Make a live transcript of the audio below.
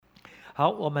好，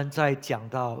我们再讲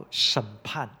到审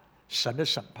判，神的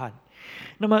审判。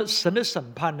那么神的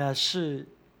审判呢，是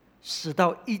使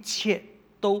到一切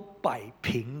都摆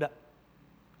平了。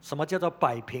什么叫做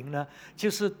摆平呢？就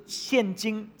是现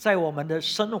今在我们的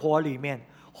生活里面，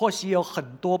或许有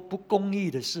很多不公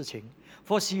义的事情，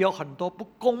或许有很多不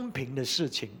公平的事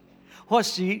情，或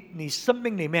许你生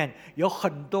命里面有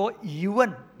很多疑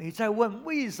问，你在问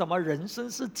为什么人生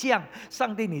是这样？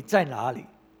上帝你在哪里？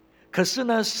可是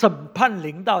呢，审判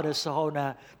临到的时候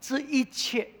呢，这一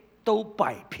切都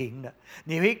摆平了。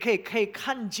你可以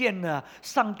看见呢，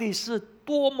上帝是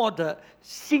多么的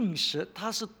信实，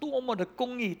他是多么的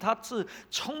公义，他是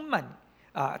充满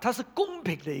他是公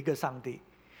平的一个上帝。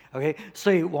OK，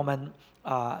 所以我们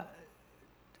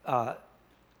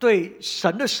对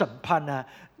神的审判呢，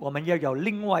我们要有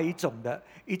另外一种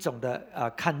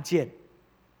的看见。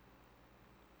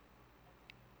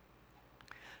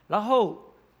然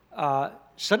后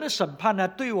神的审判呢，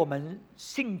对我们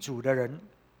信主的人，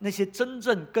那些真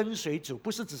正跟随主，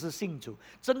不是只是信主，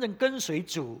真正跟随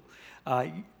主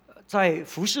在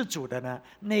服侍主的呢，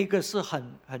那个是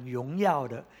很荣耀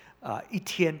的一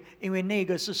天，因为那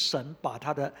个是神把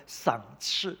他的赏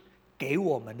赐给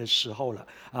我们的时候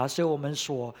了所以我们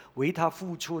所为他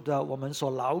付出的，我们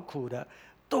所劳苦的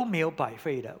都没有白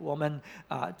费的，我们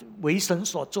为神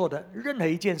所做的任何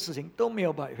一件事情都没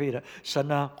有白费的，神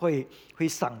呢会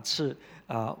赏赐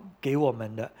给我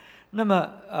们的。那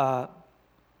么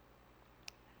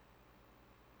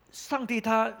上帝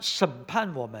他审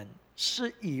判我们，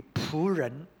是以仆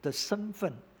人的身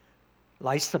份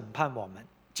来审判我们，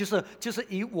就是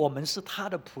以我们是他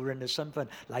的仆人的身份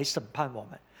来审判我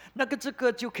们。这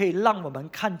个就可以让我们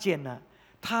看见呢，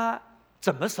他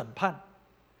怎么审判。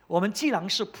我们既然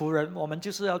是仆人，我们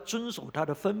就是要遵守他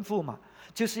的吩咐嘛，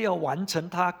就是要完成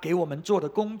他给我们做的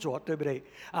工作，对不对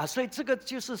所以这个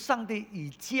就是上帝以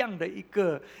这样的一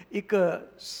个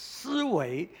思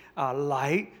维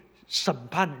来审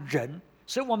判人。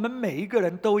所以我们每一个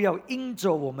人都要因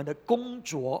着我们的工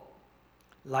作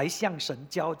来向神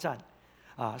交战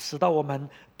使到我们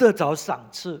得着赏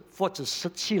赐，或者失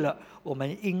去了我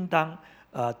们应当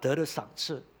得的赏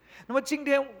赐。那么今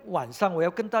天晚上我要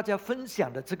跟大家分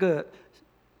享的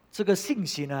这个信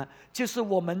息呢，就是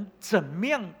我们怎么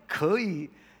样可以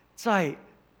在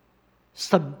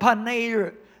审判那一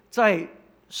日，在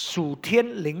属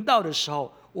天临到的时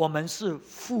候，我们是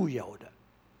富有的。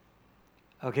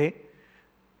OK，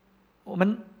 我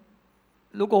们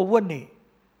如果问你，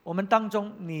我们当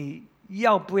中你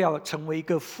要不要成为一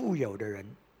个富有的人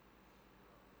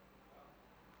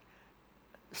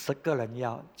？10个人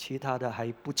要，其他的还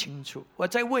不清楚。我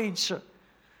再问一次，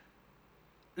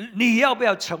你要不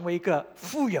要成为一个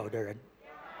富有的人？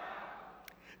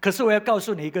可是我要告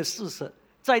诉你一个事实，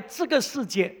在这个世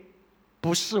界，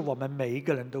不是我们每一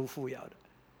个人都富有的。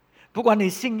不管你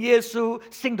信耶稣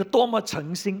信得多么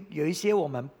诚心，有一些我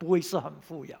们不会是很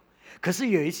富有，可是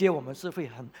有一些我们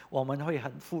会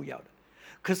很富有的。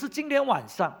可是今天晚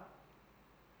上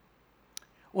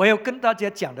我要跟大家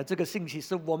讲的这个信息，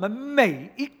是我们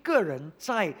每一个人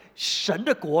在神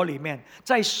的国里面，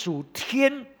在属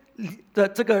天的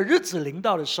这个日子临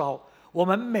到的时候，我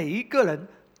们每一个人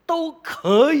都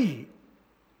可以，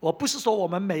我不是说我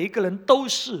们每一个人都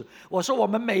是，我说我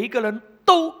们每一个人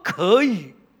都可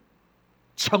以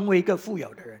成为一个富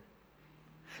有的人。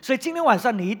所以今天晚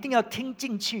上你一定要听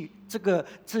进去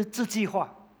这句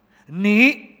话，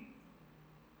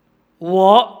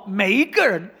我每一个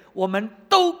人，我们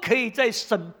都可以在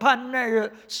审判那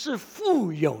日是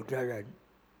富有的人。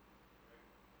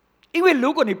因为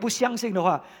如果你不相信的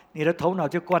话，你的头脑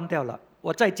就关掉了，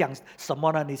我在讲什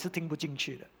么呢？你是听不进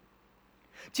去的。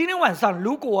今天晚上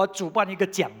如果我主办一个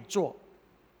讲座，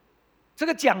这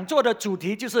个讲座的主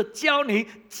题就是教你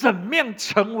怎么样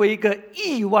成为一个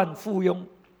亿万富翁，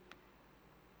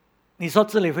你说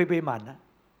这里会不会满呢？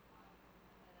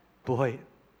不会。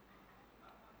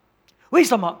为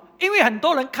什么？因为很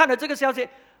多人看了这个消息，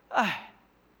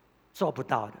做不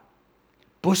到的，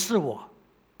不是我，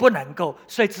不能够，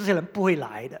所以这些人不会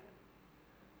来的。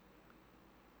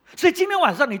所以今天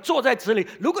晚上你坐在这里，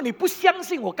如果你不相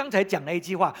信我刚才讲的一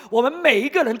句话，我们每一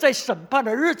个人在审判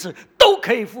的日子都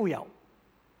可以富有。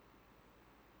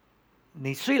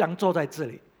你虽然坐在这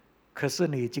里，可是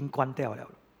你已经关掉了。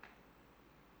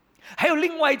还有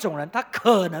另外一种人，他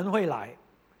可能会来。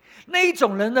那一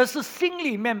种人呢，是心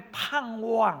里面盼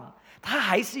望，他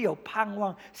还是有盼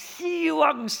望，希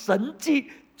望神迹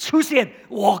出现，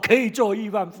我可以做亿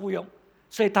万富翁，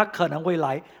所以他可能会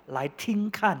来听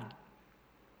看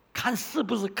是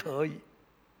不是可以，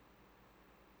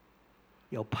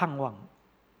有盼望。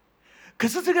可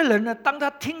是这个人呢，当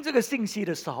他听这个信息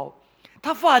的时候，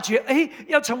他发觉，哎，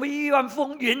要成为亿万富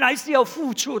翁，原来是要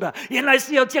付出的，原来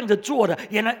是要这样子做的，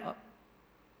原来，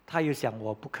他又想，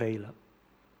我不可以了，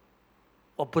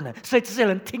我不能。所以这些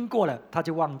人听过了，他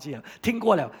就忘记了；听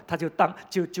过了，他就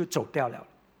走掉了。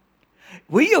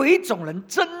唯有一种人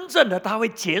真正的他会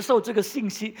接受这个信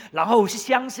息，然后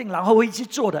相信，然后会去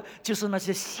做的，就是那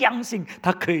些相信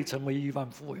他可以成为亿万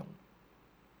富翁。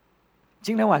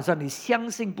今天晚上你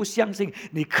相信不相信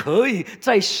你可以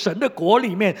在神的国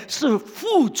里面是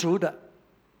富足的，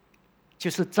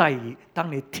就是在于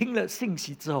当你听了信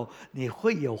息之后，你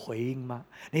会有回应吗？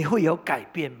你会有改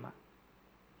变吗？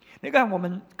你看我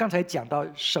们刚才讲到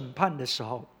审判的时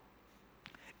候，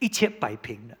一切摆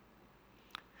平了。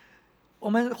我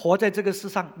们活在这个世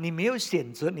上，你没有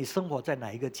选择你生活在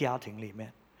哪一个家庭里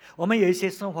面。我们有一些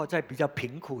生活在比较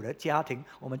贫苦的家庭，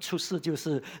我们出世就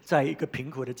是在一个贫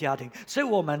苦的家庭，所以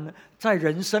我们在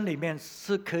人生里面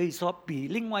是可以说比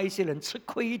另外一些人吃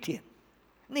亏一点。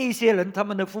那一些人他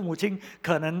们的父母亲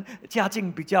可能家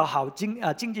境比较好，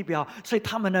经济比较好，所以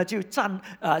他们呢就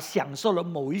享受了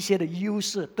某一些的优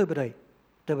势，对不对？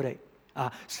对不对？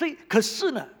所以可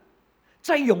是呢，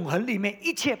在永恒里面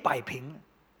一切摆平，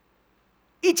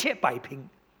一切摆平，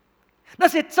那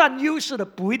些占优势的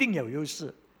不一定有优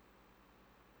势。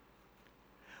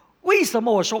为什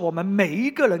么我说我们每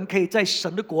一个人可以在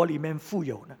神的国里面富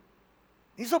有呢？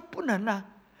你说不能啊，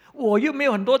我又没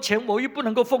有很多钱，我又不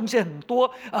能够奉献很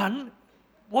多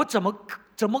我怎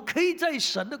么可以在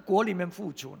神的国里面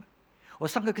富足呢？我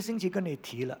上个星期跟你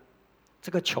提了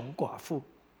这个穷寡妇，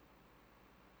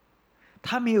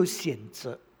她没有选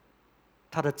择，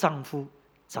她的丈夫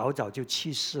早就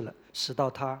去世了，使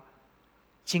到她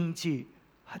经济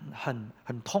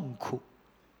很痛苦，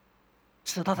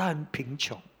使到她很贫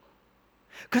穷。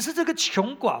可是这个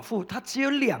穷寡妇她只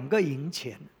有2个银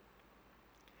钱，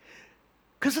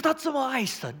可是她这么爱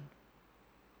神，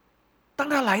当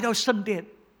她来到圣殿，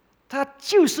她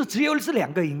就是只有这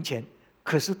2个银钱，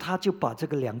可是她就把这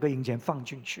个2个银钱放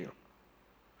进去了。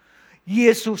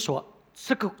耶稣说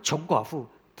这个穷寡妇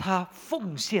她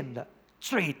奉献了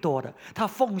最多的，她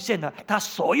奉献了她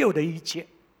所有的一切。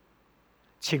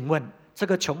请问这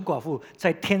个穷寡妇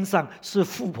在天上是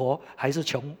富婆还是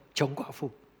穷寡妇？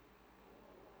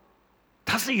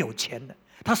她是有钱的，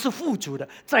她是富足的，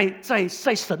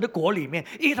在神的国里面，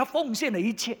因为她奉献了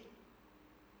一切，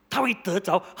她会得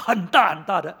着很大很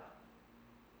大的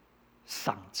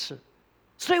赏赐。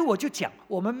所以我就讲，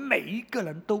我们每一个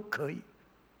人都可以。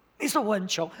你说我很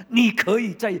穷，你可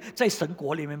以在神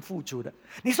国里面富足的。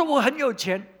你说我很有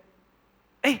钱，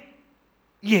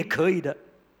也可以的。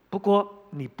不过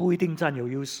你不一定占有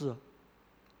优势。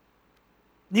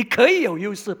你可以有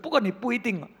优势，不过你不一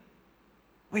定。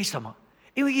为什么？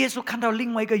因为耶稣看到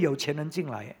另外一个有钱人进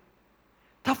来，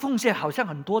他奉献好像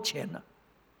很多钱呢，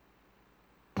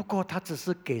不过他只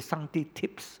是给上帝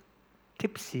tips，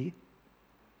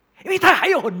 因为他还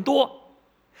有很多，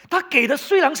他给的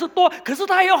虽然是多，可是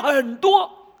他还有很多，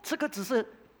这个只是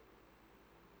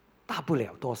大不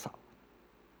了多少。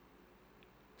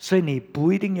所以你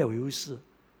不一定有优势，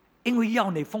因为要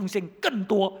你奉献更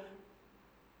多，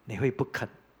你会不肯，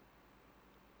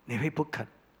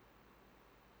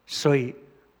所以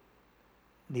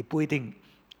你不一定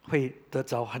会得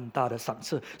着很大的赏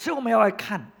赐。所以我们要来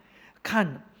看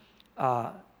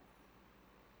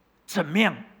怎么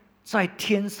样在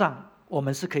天上我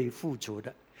们是可以富足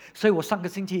的。所以我上个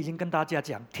星期已经跟大家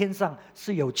讲，天上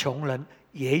是有穷人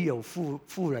也有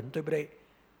富人，对不对？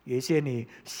有一些你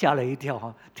吓了一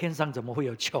跳，天上怎么会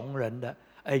有穷人的？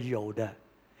有的，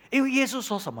因为耶稣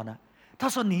说什么呢？他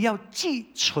说你要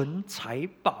积存财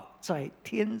宝在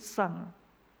天上。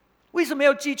为什么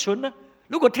要积存呢？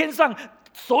如果天上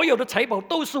所有的财宝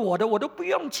都是我的，我都不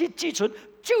用去积存，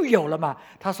就有了嘛。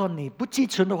他说你不积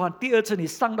存的话，第二次你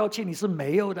上到去你是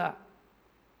没有的，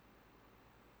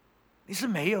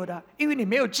因为你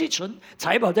没有积存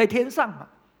财宝在天上嘛。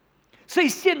所以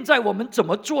现在我们怎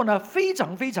么做呢？非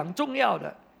常非常重要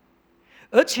的。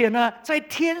而且呢，在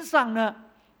天上呢，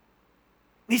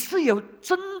你是有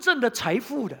真正的财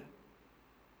富的，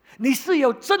你是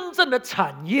有真正的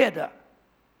产业的。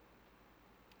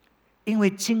因为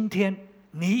今天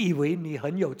你以为你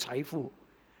很有财富，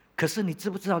可是你知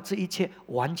不知道这一切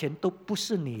完全都不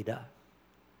是你的？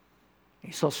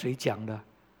你说谁讲的？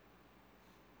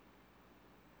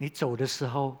你走的时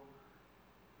候，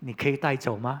你可以带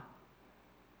走吗？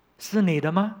是你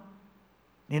的吗？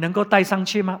你能够带上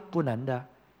去吗？不能的，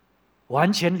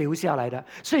完全留下来的。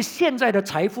所以现在的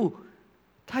财富，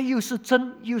它又是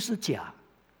真又是假，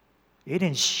有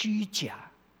点虚假。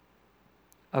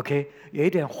OK， 有一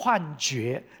点幻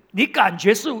觉，你感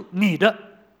觉是你的，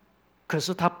可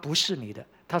是它不是你的，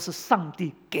它是上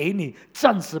帝给你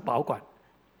暂时保管。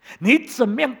你怎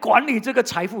么样管理这个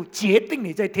财富，决定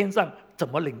你在天上怎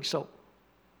么领受。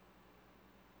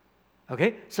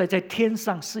OK， 所以在天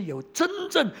上是有真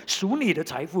正属你的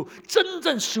财富，真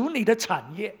正属你的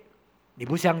产业。你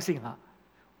不相信啊？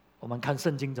我们看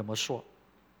圣经怎么说。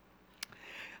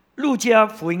路加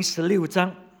福音16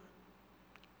章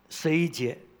11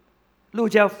节，路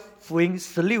加福音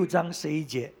16章11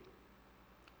节。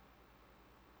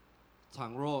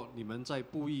倘若你们在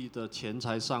不义的钱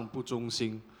财上不忠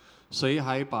心，谁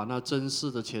还把那真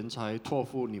实的钱财托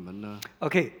付你们呢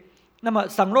 ？OK， 那么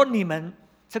倘若你们，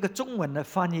这个中文的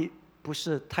翻译不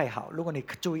是太好，如果你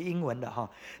注意英文的哈，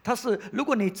它是如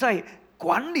果你在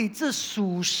管理这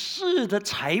属世的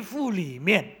财富里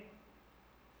面，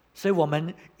所以我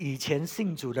们以前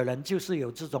信主的人就是有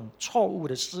这种错误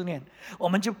的思念，我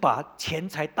们就把钱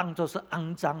财当作是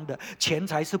肮脏的，钱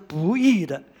财是不义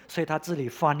的，所以他这里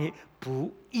翻译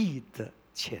不义的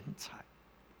钱财。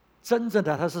真正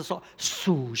的他是说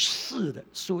属世的，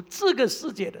属这个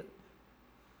世界的。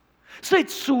所以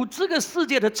属这个世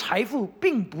界的财富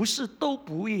并不是都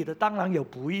不义的，当然有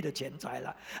不义的钱财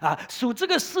了啊！属这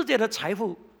个世界的财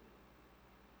富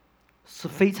是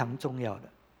非常重要的。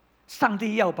上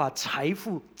帝要把财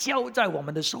富交在我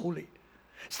们的手里，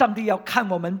上帝要看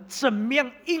我们怎么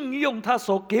样应用他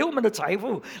所给我们的财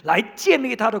富，来建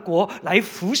立他的国，来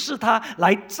服侍他，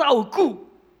来照顾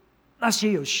那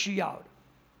些有需要的。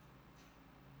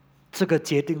这个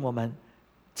决定我们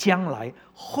将来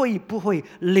会不会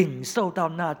领受到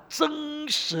那真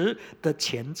实的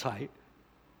钱财。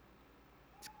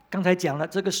刚才讲了，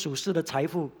这个属世的财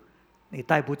富你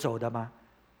带不走的吗？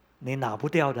你拿不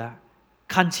掉的，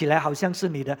看起来好像是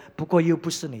你的，不过又不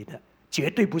是你的，绝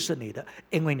对不是你的，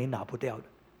因为你拿不掉的。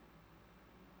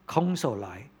空手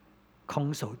来，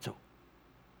空手走。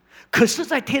可是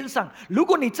在天上，如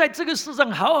果你在这个世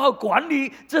上好好管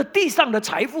理这地上的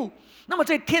财富，那么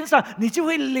在天上你就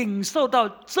会领受到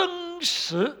真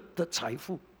实的财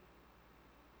富，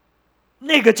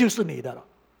那个就是你的了，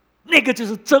那个就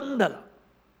是真的了。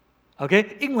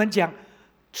OK， 英文讲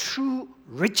true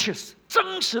riches，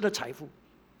 真实的财富。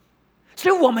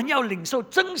所以我们要领受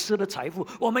真实的财富，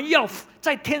我们要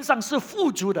在天上是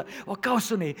富足的。我告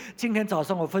诉你，今天早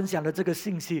上我分享的这个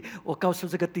信息，我告诉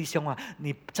这个弟兄啊，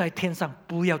你在天上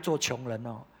不要做穷人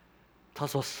哦。他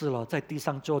说是了，在地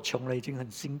上做穷人已经很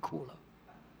辛苦了。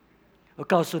我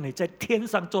告诉你，在天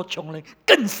上做穷人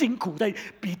更辛苦，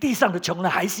比地上的穷人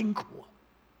还辛苦，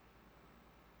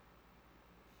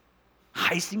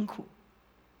还辛苦。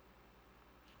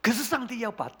可是上帝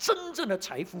要把真正的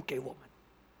财富给我们，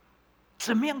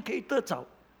怎么样可以得着？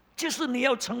就是你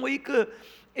要成为一个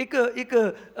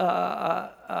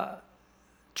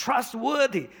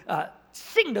trustworthy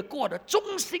信得过的、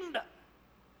忠心的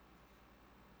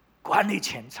管理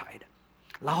钱财的。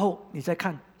然后你再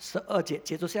看12节，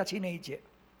接着下去那一节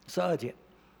，12节。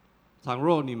倘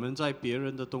若你们在别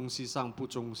人的东西上不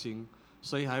忠心，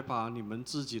谁还把你们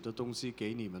自己的东西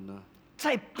给你们呢？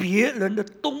在别人的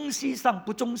东西上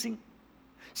不忠心，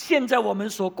现在我们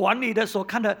所管理的、所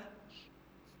看的，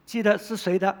记得是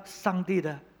谁的？上帝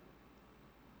的。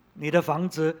你的房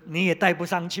子你也带不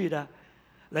上去的，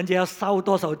人家要烧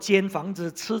多少间房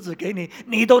子、车子给你，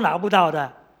你都拿不到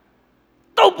的，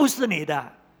都不是你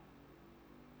的。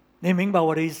你明白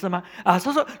我的意思吗？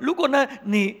所以说，如果呢，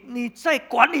你在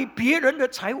管理别人的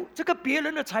财物，这个别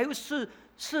人的财物是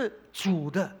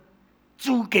主的，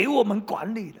主给我们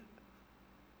管理的。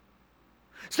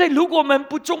所以，如果我们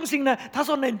不忠心呢，他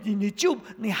说呢，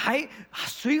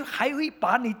谁还会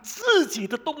把你自己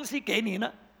的东西给你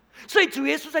呢？所以主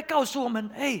耶稣在告诉我们：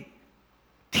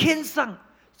天上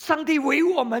上帝为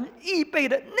我们预备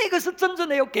的那个是真正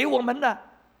的要给我们的。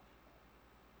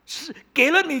是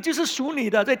给了你就是属你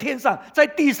的，在天上，在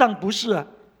地上不是，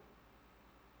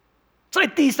在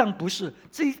地上不是，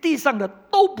这地上的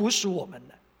都不属我们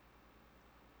的，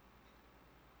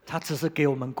他只是给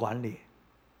我们管理。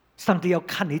上帝要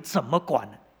看你怎么管。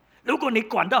如果你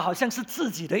管到好像是自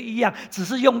己的一样，只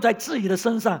是用在自己的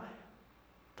身上，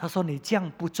他说你这样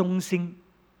不忠心，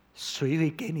谁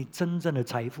会给你真正的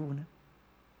财富呢？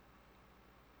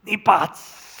你把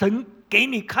神给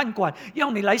你看管，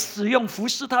要你来使用服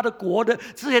侍他的国的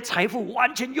这些财富，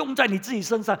完全用在你自己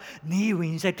身上，你以为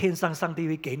你在天上，上帝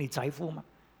会给你财富吗？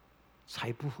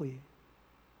才不会，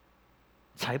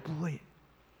才不会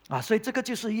所以这个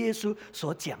就是耶稣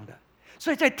所讲的。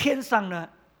所以在天上呢，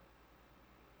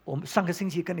我们上个星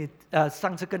期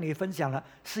上次跟你分享了，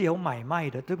是有买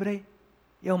卖的，对不对？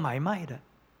有买卖的，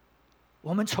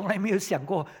我们从来没有想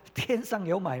过天上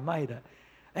有买卖的。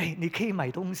你可以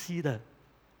买东西的。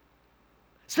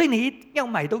所以你要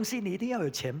买东西，你一定要有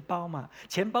钱包嘛，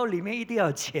钱包里面一定要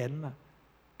有钱嘛，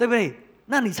对不对？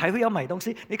那你才会要买东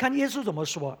西。你看耶稣怎么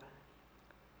说？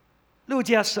路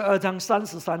加12章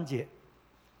33节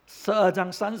，12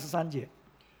章33节，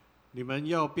你们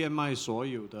要变卖所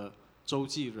有的，周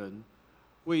济人，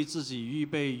为自己预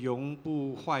备永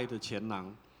不坏的钱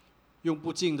囊，用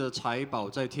不尽的财宝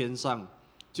在天上，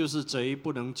就是贼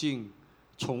不能进，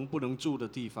虫不能住的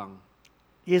地方。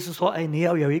耶稣说：“哎，你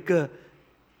要有一个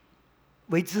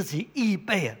为自己预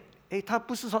备啊！哎，他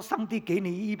不是说上帝给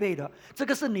你预备的，这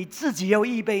个是你自己要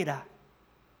预备的。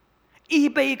预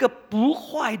备一个不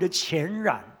坏的钱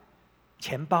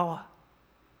包啊，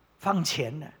放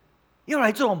钱呢，要来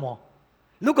做什么？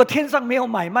如果天上没有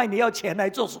买卖，你要钱来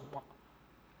做什么？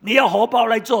你要荷包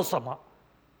来做什么？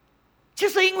就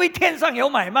是因为天上有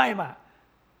买卖嘛。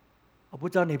我不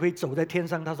知道你会走在天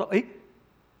上，他说：哎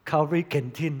 ，Calvary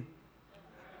Canteen。”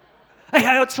哎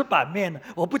呀，要吃板面了，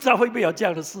我不知道会不会有这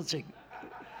样的事情。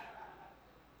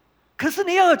可是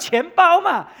你要有钱包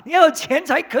嘛，你要有钱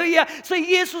才可以啊。所以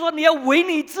耶稣说你要为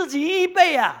你自己预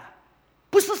备啊，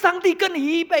不是上帝跟你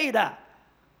预备的，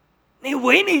你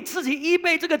为你自己预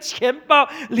备这个钱包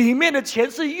里面的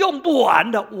钱是用不完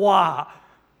的。哇，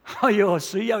哎呦，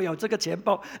谁要有这个钱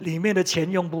包里面的钱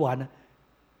用不完呢？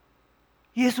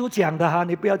耶稣讲的哈，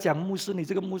你不要讲牧师，你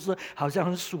这个牧师好像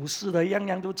很属世的，样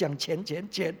样都讲钱。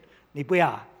你不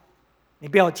要，你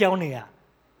不要教你啊！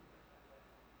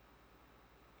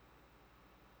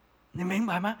你明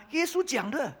白吗？耶稣讲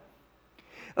的。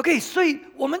OK， 所以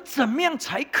我们怎么样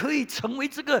才可以成为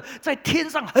这个在天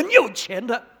上很有钱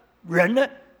的人呢？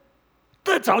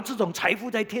得着这种财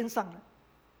富在天上呢？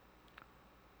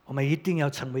我们一定要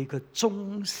成为一个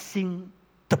忠心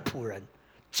的仆人，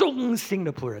忠心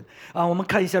的仆人啊！我们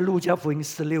看一下路加福音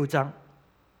16章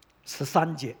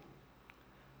13节。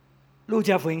路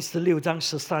加福音16章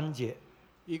13节，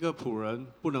一个仆人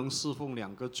不能侍奉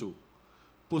两个主，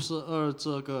不是爱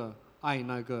这个爱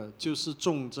那个，就是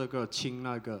重这个轻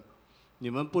那个。你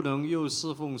们不能又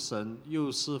侍奉神，又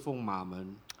侍奉马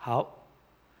门。好，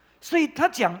所以他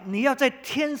讲你要在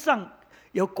天上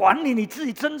有管理你自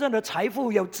己真正的财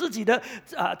富，有自己的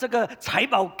这个财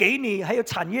宝给你，还有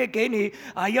产业给你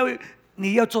啊，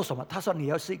你要做什么？他说你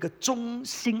要是一个忠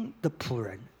心的仆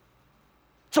人。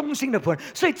忠心的仆人，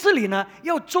所以这里呢，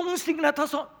要忠心呢。他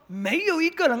说，没有一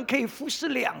个人可以服侍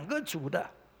两个主的，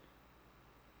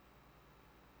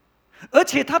而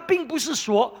且他并不是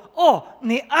说，哦，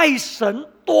你爱神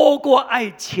多过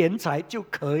爱钱财就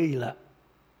可以了。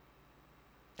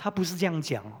他不是这样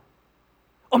讲哦。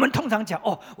我们通常讲，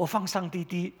哦，我放上帝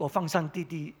第一，我放上帝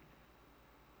第一。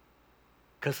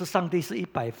可是上帝是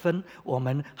100分，我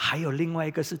们还有另外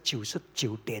一个是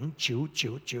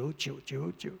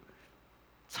99.9999999。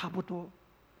差不多，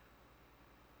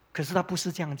可是他不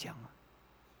是这样讲啊。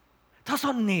他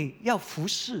说你要服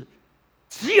侍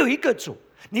只有一个主，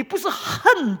你不是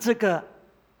恨这个，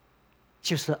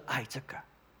就是爱这个。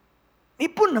你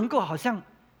不能够好像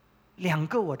两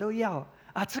个我都要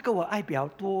啊，这个我爱比较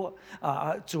多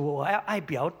啊，主我要爱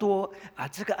比较多啊，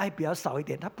这个爱比较少一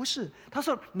点。他不是，他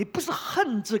说你不是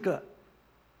恨这个，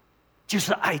就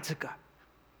是爱这个。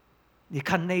你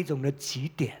看那种的极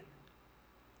点。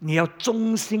你要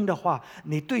忠心的话，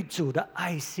你对主的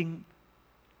爱心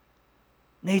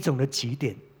那种的极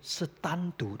点是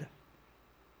单独的，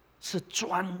是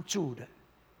专注的，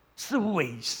是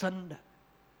委身的。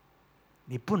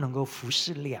你不能够服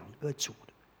侍两个主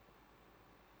的。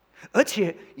而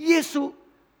且耶稣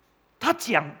他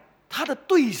讲他的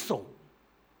对手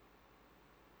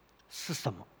是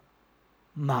什么？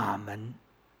马门，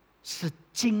是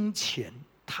金钱，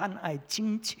贪爱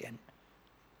金钱。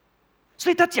所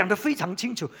以他讲得非常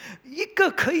清楚，一个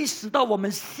可以使到我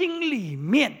们心里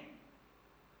面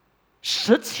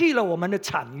舍弃了我们的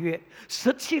产业，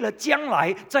舍弃了将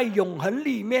来在永恒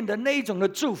里面的那一种的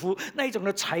祝福，那一种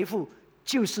的财富，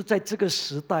就是在这个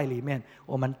时代里面，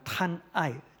我们贪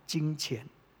爱金钱、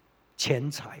钱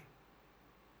财。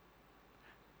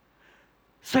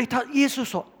所以耶稣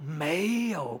说，没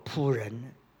有仆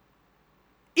人，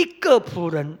一个仆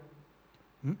人，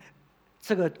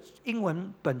这个英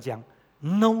文本讲。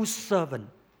No servant，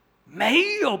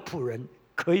 没有仆人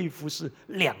可以服侍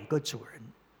两个主人，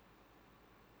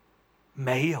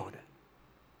没有的。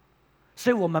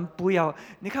所以我们不要，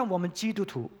你看我们基督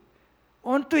徒，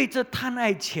我们对这贪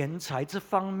爱钱财这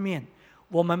方面，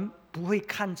我们不会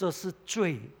看作是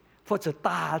罪或者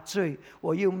大罪。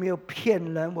我又没有骗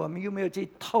人，我们又没有去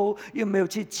偷，又没有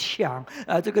去抢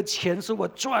这个钱是我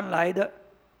赚来的，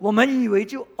我们以为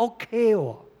就 OK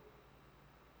哦。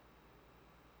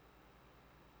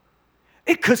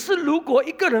可是如果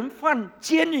一个人犯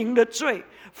奸淫的罪，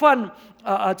犯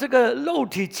这个肉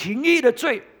体情欲的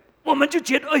罪，我们就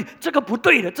觉得这个不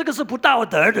对的，这个是不道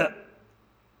德的。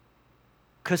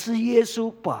可是耶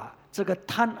稣把这个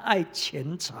贪爱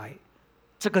钱财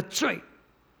这个罪，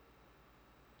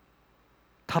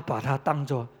他把它当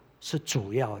作是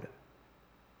主要的，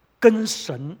跟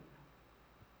神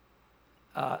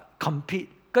compete，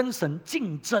 跟神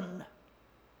竞争，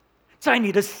在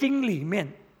你的心里面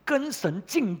跟神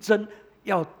竞争，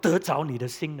要得着你的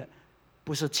心的，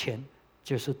不是钱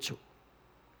就是主。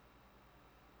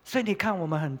所以你看，我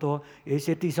们很多有一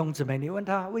些弟兄姊妹，你问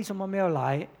他为什么没有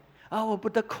来我不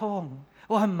得空，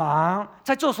我很忙，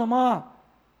在做什么？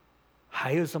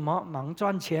还有什么忙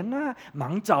赚钱呢？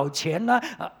忙找钱呢？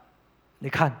你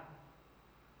看，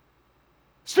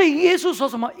所以耶稣说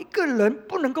什么？一个人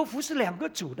不能够服侍两个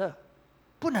主的，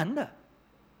不能的。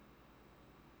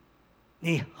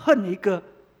你恨一个，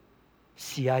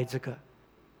喜爱这个，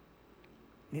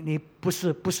你不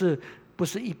是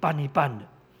一半一半的。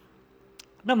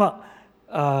那么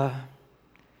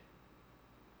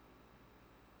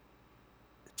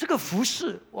这个服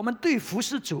侍，我们对服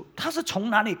侍主，它是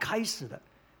从哪里开始的？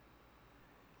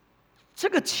这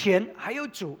个钱还有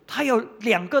主，它有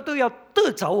两个都要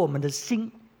得着我们的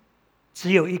心，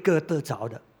只有一个得着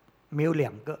的，没有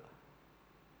两个。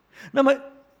那么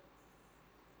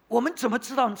我们怎么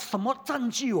知道什么占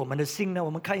据我们的心呢？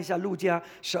我们看一下路加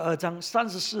12章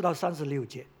34到36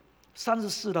节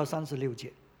，34到36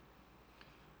节。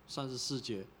34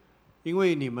节，因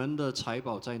为你们的财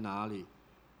宝在哪里，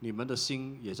你们的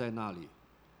心也在那里。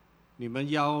你们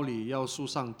腰里要束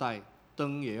上带，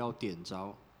灯也要点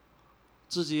着，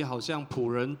自己好像仆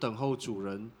人等候主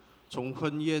人从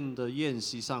婚宴的宴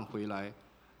席上回来，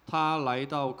他来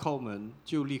到叩门，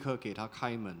就立刻给他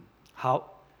开门。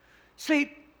好，所以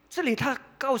这里他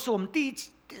告诉我们第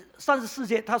34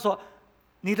节，他说：“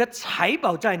你的财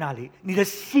宝在哪里，你的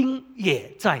心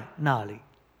也在那里。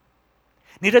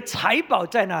你的财宝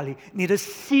在哪里，你的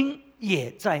心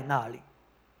也在那里。”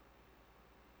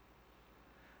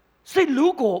所以，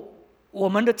如果我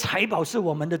们的财宝是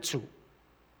我们的主，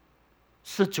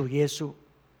是主耶稣，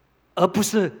而不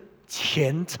是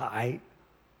钱财。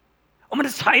我们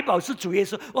的财宝是主耶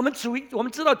稣，我们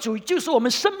知道主就是我们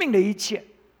生命的一切。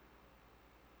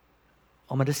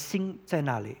我们的心在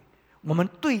那里，我们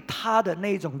对他的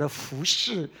那种的服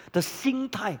侍的心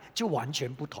态就完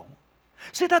全不同。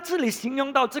所以他这里形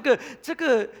容到这个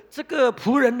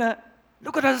仆人呢，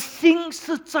如果他的心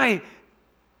是在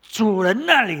主人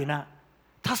那里呢，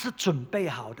他是准备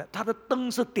好的，他的灯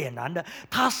是点燃的，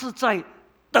他是在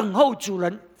等候主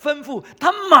人吩咐，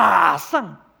他马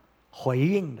上回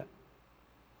应的，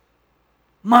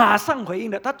马上回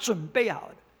应的，他准备好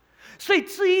的。所以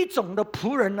这一种的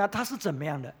仆人呢，他是怎么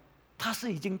样的？他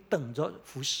是已经等着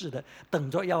服侍的，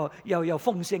等着要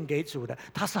奉献给主的，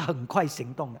他是很快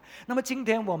行动的。那么今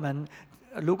天我们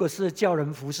如果是叫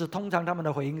人服侍，通常他们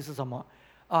的回应是什么？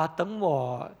等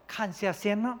我看下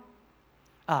先呢，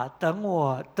等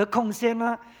我得空先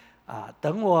呢，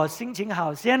等我心情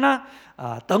好先呢，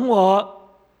等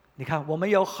我，你看我们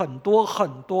有很多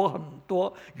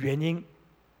原因，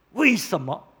为什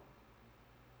么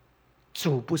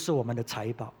主不是我们的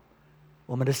财宝？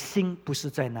我们的心不是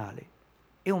在那里，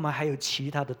因为我们还有其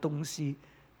他的东西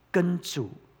跟主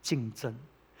竞争。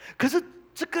可是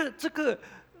这个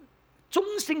忠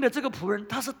心的这个仆人，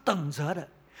他是等着的，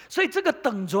所以这个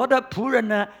等着的仆人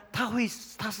呢，他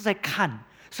是在看，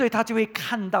所以他就会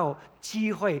看到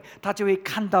机会，他就会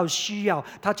看到需要，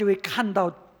他就会看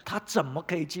到他怎么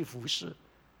可以去服侍。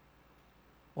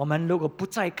我们如果不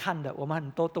再看的，我们很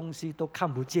多东西都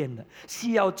看不见的，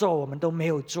需要做我们都没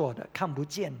有做的，看不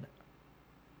见的。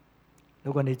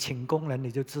如果你请工人，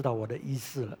你就知道我的意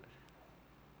思了。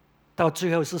到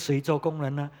最后是谁做工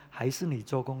人呢？还是你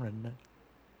做工人呢？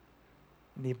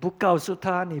你不告诉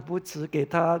他，你不指给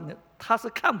他，他是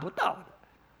看不到的。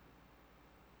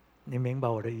你明白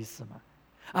我的意思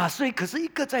吗？所以可是一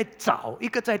个在找，一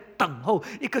个在等候，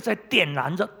一个在点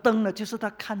燃着灯的，就是他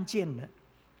看见了，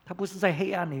他不是在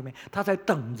黑暗里面，他在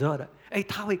等着的。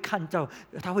他会看到，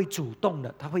他会主动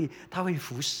的，他会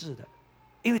服侍的。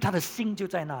因为他的心就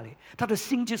在那里，他的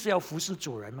心就是要服侍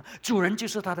主人嘛，主人就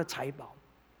是他的财宝。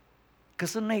可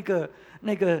是那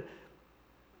个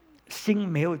心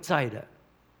没有在的，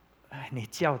你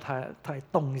叫他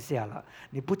动一下了，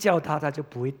你不叫他就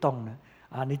不会动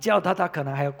了你叫他可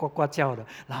能还要呱呱叫的，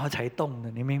然后才动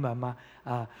的，你明白吗？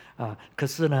可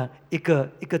是呢，一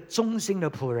个忠心的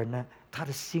仆人呢，他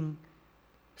的心，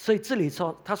所以这里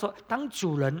说，他说，当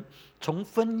主人从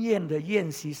婚宴的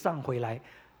宴席上回来。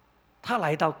他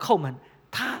来到叩门，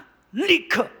他立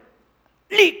刻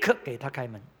给他开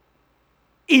门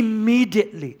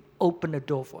 ，immediately， open the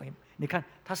door for him。你看，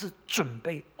他是准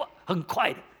备哇，很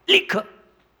快的，立刻。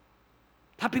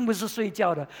他并不是睡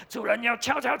觉的，主人要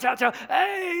敲，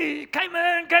哎，开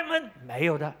门，没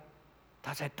有的，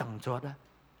他在等着的，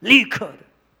立刻的。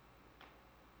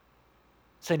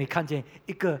所以你看见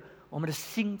一个我们的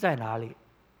心在哪里，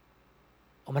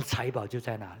我们的财宝就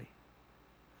在哪里，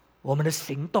我们的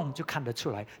行动就看得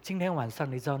出来。今天晚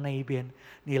上你知道那一边，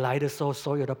你来的时候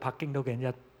所有的 parking 都给人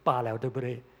家霸了，对不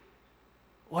对？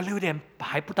我6点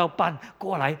还不到半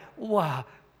过来，哇，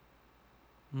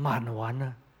满完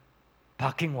了。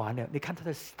parking 完了，你看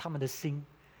他们的心，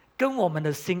跟我们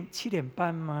的心7点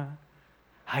半吗？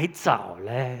还早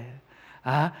嘞，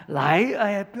来，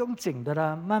哎呀，不用紧的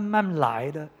啦，慢慢来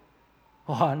的。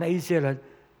哇，那一些人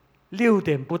6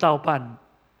点不到半，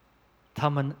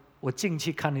我进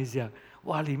去看一下，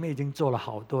哇，里面已经坐了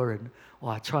好多人，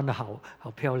哇，穿得好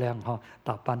漂亮哈，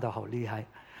打扮得好厉害，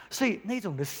所以那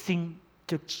种的心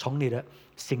就从你的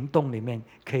行动里面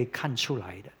可以看出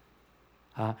来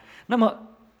的，那么。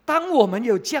当我们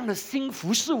有这样的心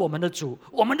服侍我们的主，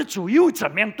我们的主又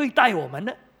怎么样对待我们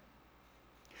呢？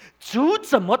主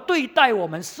怎么对待我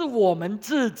们，是我们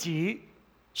自己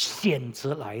选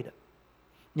择来的。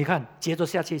你看，接着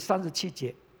下去37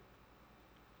节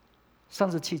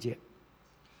，37节，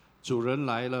主人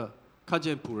来了，看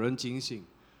见仆人警醒，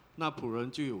那仆人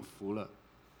就有福了。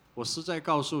我实在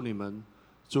告诉你们，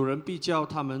主人必叫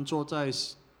他们坐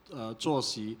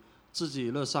席，自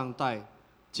己乐上带。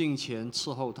敬前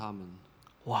伺候他们。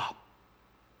哇！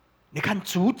你看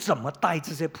主怎么带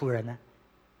这些仆人呢？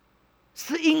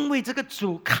是因为这个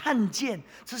主看见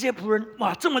这些仆人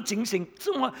哇这么警醒，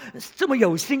这么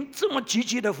有心，这么积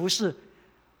极的服侍，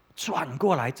转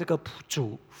过来这个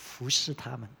主服侍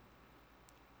他们，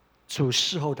主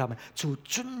侍候他们，主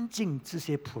尊敬这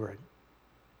些仆人。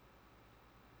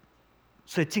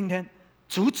所以今天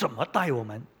主怎么带我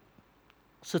们？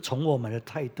是从我们的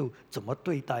态度怎么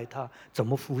对待他，怎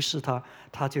么服侍他，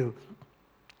他就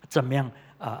怎么样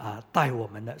带我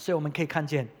们的。所以我们可以看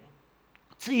见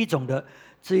这一种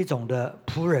的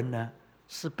仆人呢，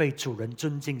是被主人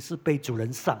尊敬，是被主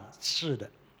人赏识的。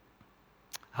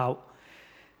好，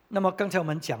那么刚才我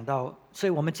们讲到，所以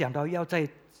我们讲到要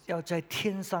在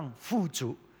天上富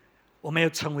足，我们要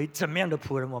成为怎么样的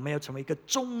仆人？我们要成为一个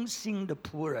忠心的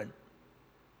仆人，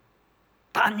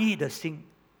单一的心。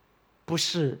不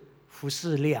是服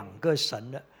侍2个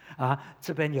神的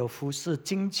这边有服侍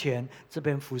金钱，这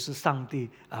边服侍上帝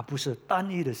不是单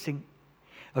一的心。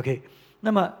OK，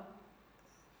 那么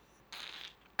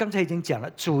刚才已经讲了，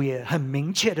主也很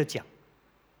明确的讲，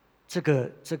这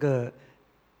个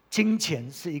金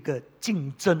钱是一个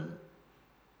竞争，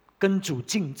跟主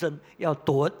竞争，要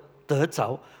得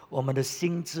着我们的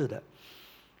心智的。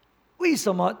为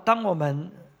什么当我们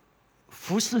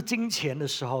服侍金钱的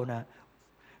时候呢？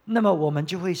那么我们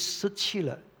就会失去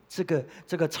了这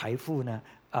个财富呢？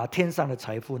天上的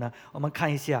财富呢？我们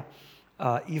看一下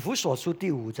以弗所书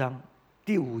第5章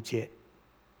第5节。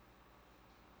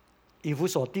以弗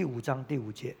所第5章第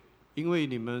5节。因为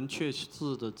你们确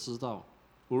实的知道，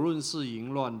无论是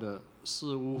淫乱的，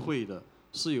是污秽的，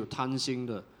是有贪心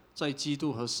的，在基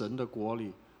督和神的国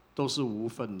里都是无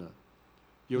分的。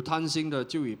有贪心的，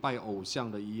就与拜偶像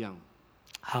的一样。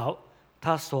好，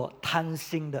他所贪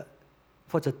心的。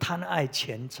或者贪爱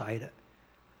钱财的，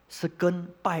是跟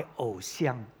拜偶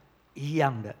像一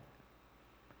样的。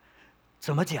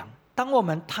怎么讲？当我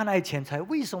们贪爱钱财，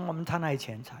为什么我们贪爱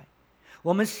钱财？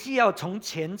我们需要从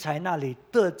钱财那里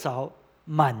得着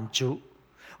满足，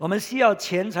我们需要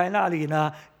钱财那里呢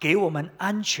给我们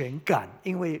安全感，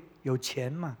因为有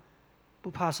钱嘛，不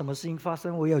怕什么事情发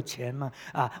生，我有钱嘛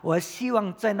我希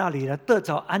望在那里呢得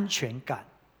着安全感。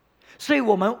所以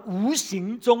我们无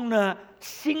形中呢，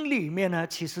心里面呢，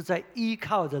其实在依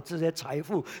靠着这些财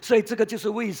富。所以这个就是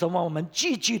为什么我们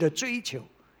积极的追求，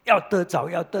要得着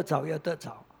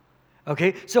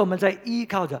OK， 所以我们在依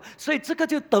靠着。所以这个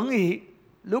就等于，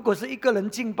如果是一个人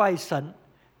敬拜神，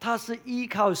他是依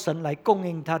靠神来供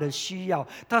应他的需要，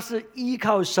他是依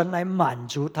靠神来满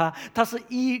足他，他是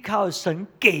依靠神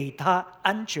给他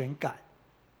安全感。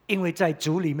因为在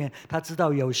主里面，他知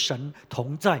道有神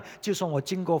同在，就算我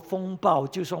经过风暴，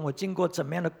就算我经过怎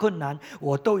么样的困难，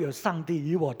我都有上帝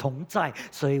与我同在，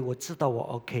所以我知道我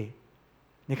OK。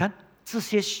你看这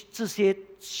些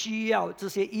需要，这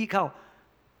些依靠，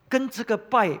跟这个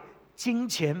拜金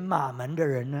钱马门的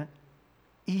人呢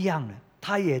一样的，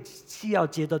他也需要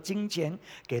借着金钱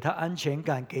给他安全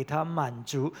感，给他满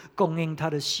足，供应他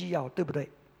的需要，对不对？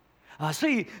所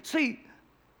以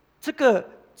这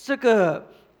个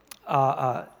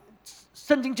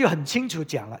圣经就很清楚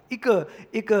讲了，一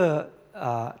个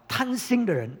贪心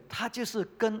的人，他就是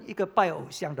跟一个拜偶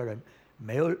像的人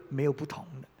没有不同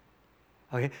的。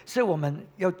OK， 所以我们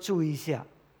要注意一下，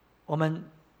我们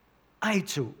爱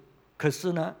主，可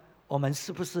是呢，我们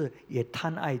是不是也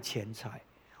贪爱钱财？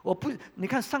你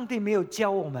看上帝没有教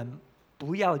我们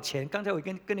不要钱。刚才我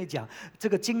跟你讲，这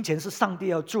个金钱是上帝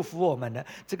要祝福我们的，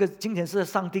这个金钱是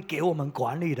上帝给我们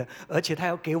管理的，而且他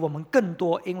要给我们更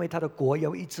多，因为他的国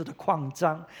要一直的扩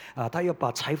张他要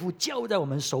把财富交在我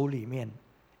们手里面，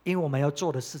因为我们要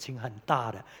做的事情很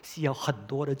大的，是要很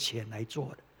多的钱来做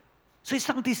的，所以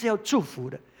上帝是要祝福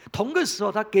的。同个时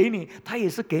候他给你，他也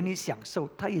是给你享受，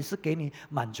他也是给你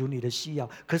满足你的需要，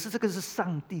可是这个是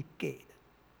上帝给的，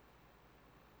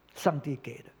上帝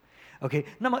给的。OK，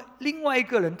 那么另外一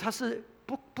个人他是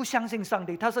不相信上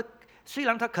帝，虽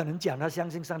然他可能讲他相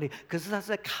信上帝，可是他是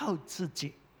在靠自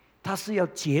己，他是要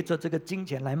借着这个金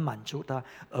钱来满足他，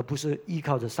而不是依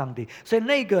靠着上帝。所以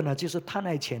那个呢，就是贪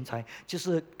爱钱财，就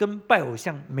是跟拜偶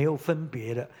像没有分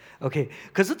别的。OK，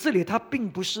 可是这里他并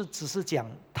不是只是讲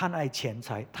贪爱钱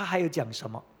财，他还有讲什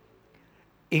么？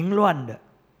淫乱的、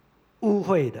污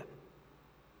秽的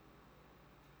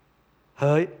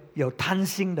和有贪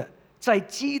心的，在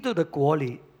基督的国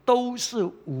里都是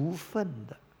无份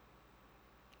的。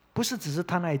不是只是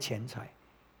贪爱钱财、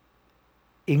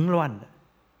淫乱的。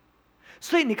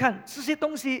所以你看这些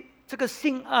东西，这个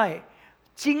性爱、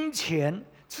金钱，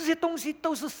这些东西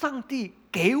都是上帝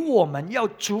给我们要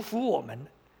祝福我们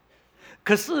的。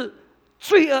可是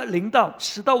罪恶临到，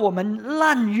使到我们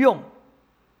滥用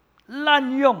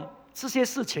这些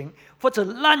事情，或者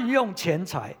滥用钱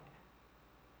财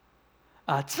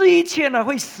这一切呢，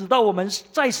会使到我们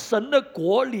在神的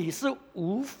国里是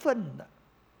无份的，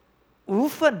无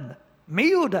份的，没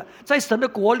有的。在神的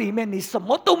国里面，你什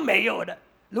么都没有的。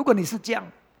如果你是这样，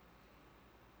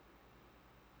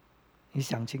你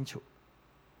想清楚，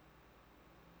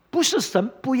不是神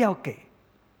不要给。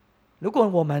如果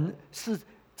我们是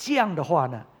这样的话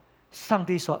呢，上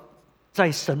帝说，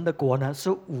在神的国呢是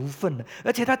无份的。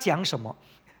而且他讲什么？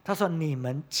他说你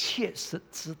们切实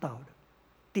知道的，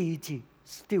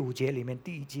第5节里面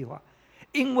第一句话，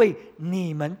因为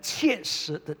你们切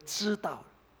实的知道，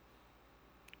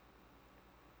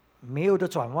没有的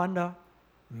转弯的，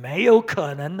没有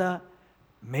可能的，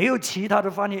没有其他的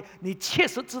翻译，你切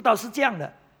实知道是这样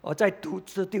的。我再读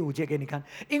这第5节给你看，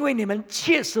因为你们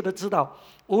切实的知道，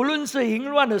无论是淫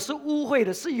乱的，是污秽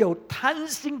的，是有贪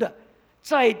心的，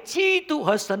在基督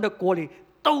和神的国里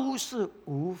都是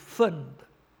无份的。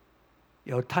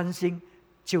有贪心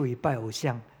就与拜偶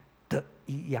像的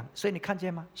一样。所以你看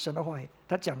见吗？神的话语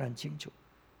他讲得很清楚，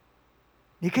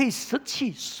你可以失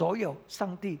去所有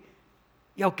上帝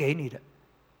要给你的，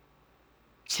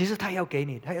其实他要给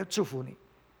你，他要祝福你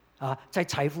在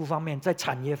财富方面，在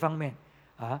产业方面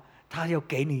他要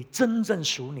给你真正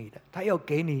属你的，他要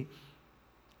给你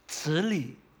治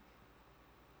理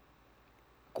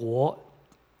国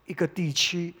一个地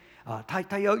区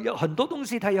他要很多东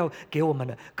西，他要给我们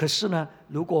的。可是呢，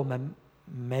如果我们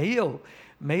没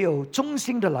有忠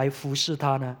心的来服侍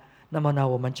他呢，那么呢，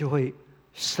我们就会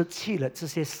失去了这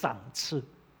些赏赐。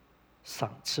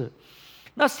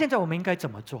那现在我们应该怎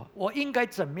么做？我应该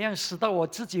怎么样使到我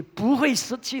自己不会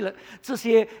失去了这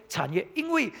些产业？因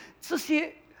为这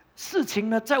些事情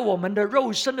呢，在我们的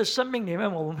肉身的生命里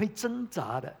面，我们会挣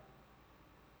扎的。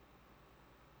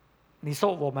你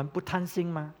说我们不贪心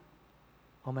吗？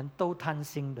我们都贪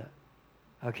心的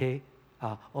 ，OK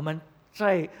我们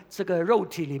在这个肉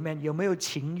体里面有没有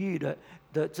情欲的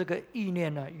这个意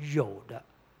念呢？有的，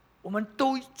我们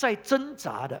都在挣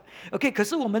扎的 ，OK。可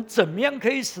是我们怎么样可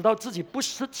以使到自己不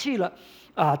失去了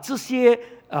这些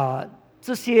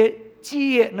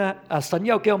基业呢？神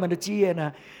要给我们的基业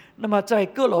呢？那么在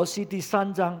歌罗西第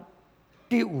3章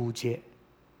第5节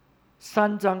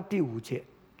，3章第5节，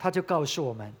他就告诉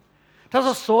我们，他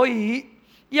说：“所以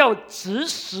要指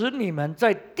使你们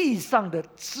在地上的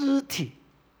肢体，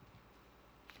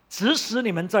指使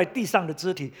你们在地上的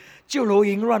肢体，就如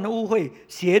淫乱、污秽、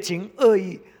邪情、恶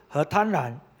意和贪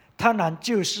婪。贪婪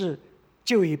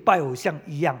就与拜偶像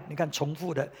一样。你看，重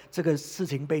复的这个事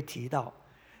情被提到。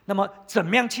那么，怎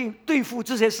么样去对付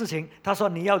这些事情？他说：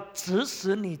你要指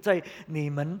使你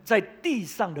们在地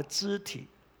上的肢体。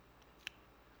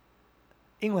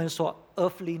英文说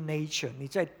earthly nature， 你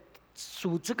在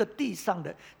属这个地上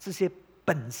的这些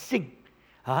本性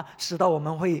使到我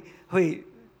们会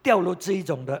掉入这一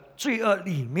种的罪恶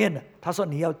里面的。他说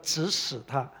你要指使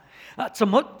他怎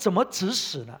么指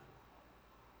使呢？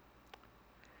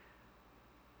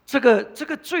这个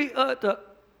罪恶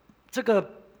的这个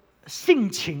性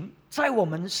情在我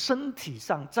们身体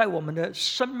上，在我们的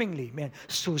生命里面，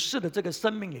属世的这个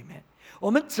生命里面，我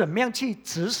们怎么样去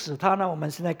指使它呢？我们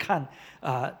现在看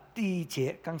第1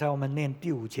节，刚才我们念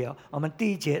第5节，我们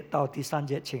第1节到第3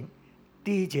节，请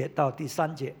第1节到第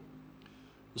3节。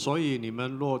所以你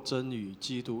们若真与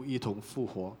基督一同复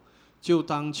活，就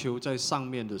当求在上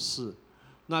面的事，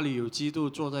那里有基督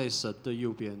坐在神的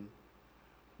右边。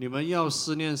你们要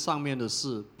思念上面的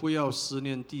事，不要思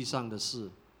念地上的事，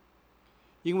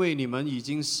因为你们已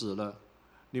经死了，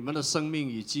你们的生命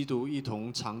与基督一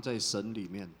同藏在神里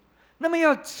面。那么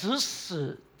要指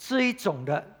使这一种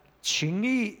的情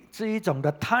欲，这一种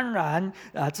的贪婪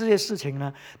这些事情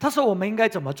呢，他说我们应该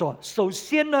怎么做？首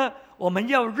先呢，我们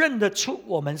要认得出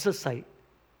我们是谁，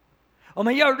我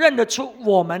们要认得出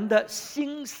我们的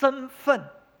新身份。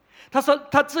他说，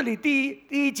他这里第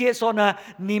一节说呢，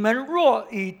你们若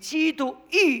与基督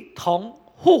一同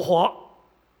复活，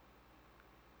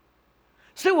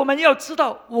所以我们要知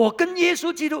道，我跟耶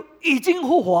稣基督已经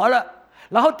复活了。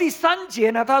然后第3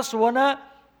节呢，他说呢，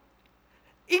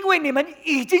因为你们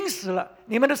已经死了，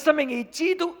你们的生命与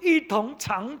基督一同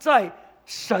藏在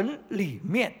神里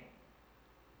面。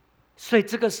所以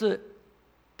这个是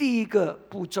第一个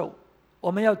步骤，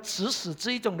我们要指使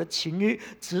这一种的情欲，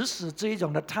指使这一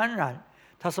种的贪婪。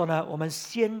他说呢，我们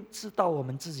先知道我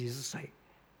们自己是谁。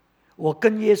我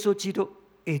跟耶稣基督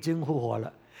已经复活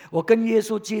了，我跟耶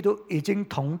稣基督已经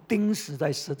同钉死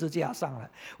在十字架上了，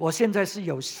我现在是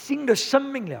有新的生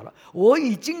命了，我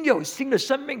已经有新的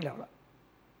生命了。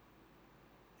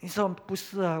你说不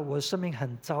是啊，我的生命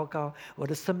很糟糕，我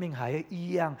的生命还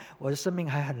一样，我的生命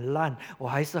还很烂，我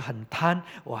还是很贪，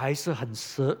我还是很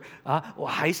蛇我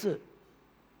还是……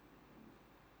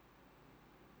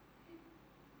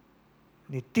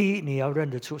第一你要认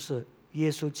得出是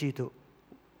耶稣基督，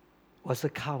我是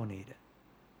靠你的，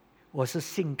我是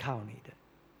信靠你的，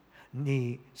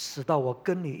你使到我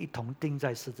跟你一同钉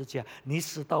在十字架，你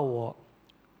使到我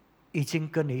已经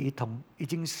跟你一同已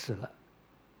经死了。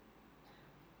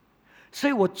所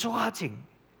以我抓紧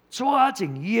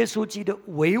耶稣基督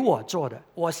为我做的，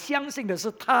我相信的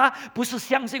是他，不是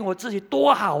相信我自己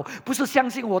多好，不是相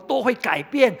信我多会改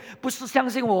变，不是相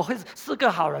信我会是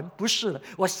个好人，不是的，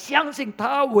我相信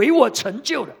他为我成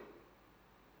就的。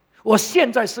我现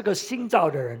在是个新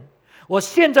造的人，我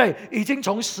现在已经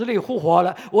从死里复活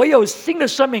了，我有新的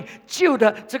生命，旧的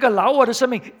这个老我的生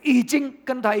命已经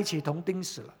跟他一起同钉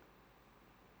死了。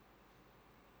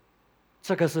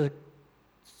这个是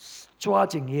抓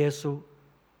紧耶稣，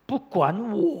不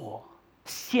管我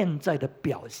现在的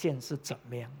表现是怎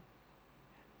么样，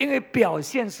因为表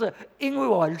现是因为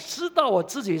我知道我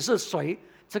自己是谁，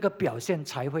这个表现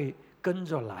才会跟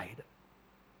着来的。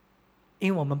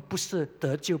因为我们不是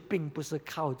得救，并不是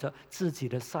靠着自己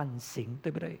的善行，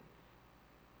对不对？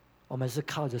我们是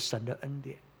靠着神的恩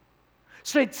典，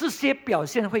所以这些表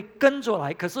现会跟着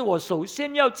来。可是我首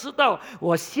先要知道，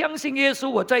我相信耶稣，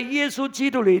我在耶稣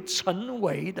基督里成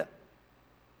为的。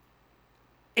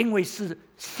因为是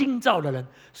新造的人，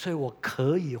所以我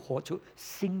可以活出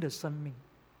新的生命。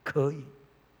可以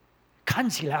看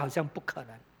起来好像不可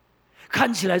能，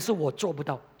看起来是我做不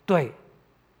到，对。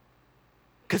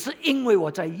可是因为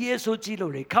我在耶稣基督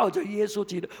里，靠着耶稣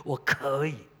基督，我可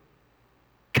以。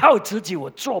靠自己我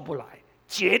做不来，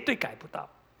绝对改不到，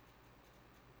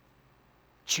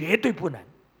绝对不能。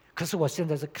可是我现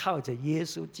在是靠着耶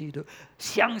稣基督，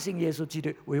相信耶稣基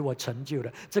督为我成就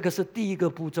的，这个是第一个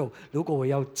步骤。如果我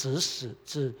要指使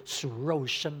这属肉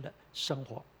身的生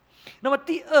活，那么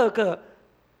第二个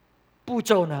步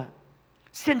骤呢？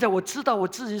现在我知道我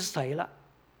自己是谁了，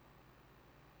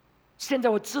现在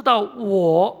我知道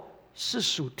我是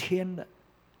属天的，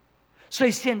所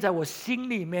以现在我心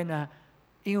里面呢，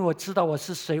因为我知道我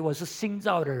是谁，我是新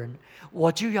造的人，我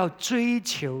就要追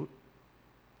求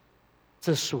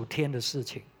这属天的事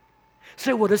情。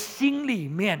所以我的心里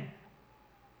面，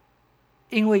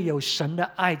因为有神的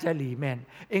爱在里面，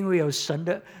因为有神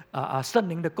的圣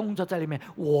灵的工作在里面，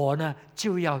我呢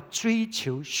就要追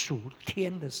求属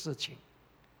天的事情，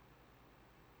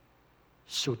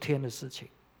属天的事情。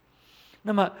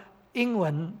那么英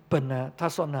文本呢，他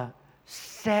说呢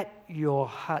 ，set your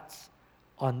hearts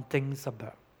on things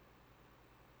above。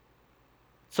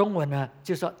中文呢，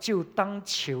就说就当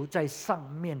求在上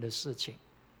面的事情，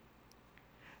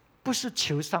不是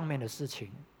求上面的事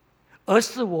情，而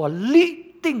是我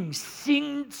立定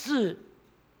心志，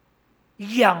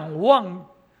仰望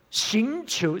寻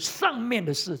求上面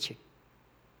的事情。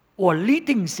我立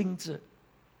定心志，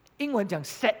英文讲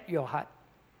set your heart。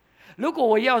如果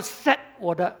我要 set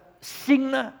我的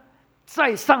心呢，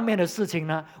在上面的事情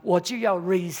呢，我就要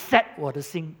reset 我的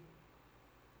心。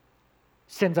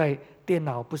现在电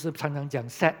脑不是常常讲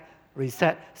set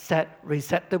reset，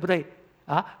对不对？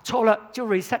错了就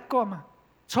reset 过嘛，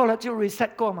错了就 reset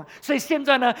过嘛。所以现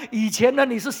在呢，以前呢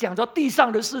你是想着地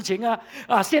上的事情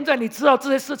现在你知道这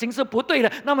些事情是不对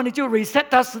的，那么你就 reset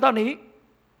它，使到你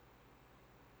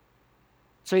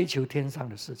追求天上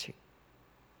的事情，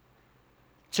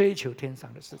追求天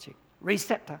上的事情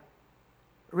 ，reset 它。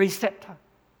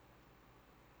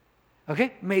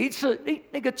OK， 每一次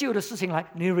那个旧的事情来，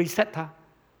你 reset 它，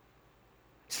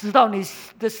使到你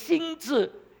的心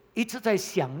智一直在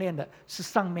想念的是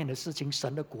上面的事情，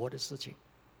神的国的事情。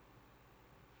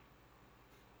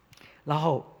然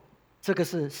后这个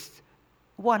是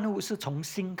万物是从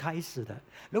心开始的，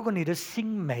如果你的心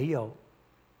没有，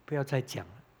不要再讲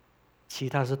了，其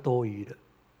他是多余的。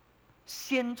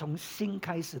先从心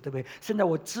开始，对不对？现在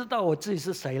我知道我自己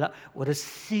是谁了，我的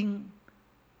心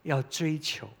要追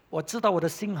求。我知道我的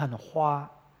心很花，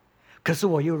可是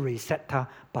我又 reset 它，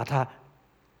把它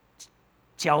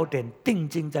焦点定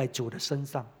睛在主的身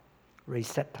上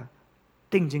 ，reset 它，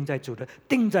定睛在主的，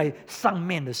定在上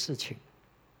面的事情。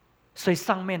所以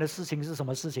上面的事情是什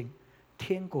么事情？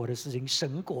天国的事情，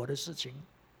神国的事情。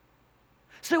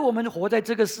所以我们活在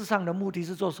这个世上的目的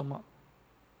是做什么？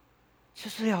就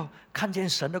是要看见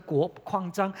神的国扩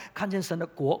张，看见神的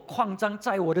国扩张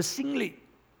在我的心里，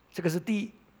这个是第一。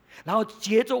然后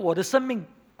接着我的生命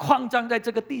扩张在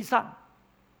这个地上。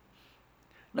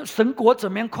那神国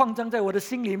怎么样扩张在我的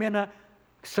心里面呢？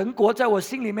神国在我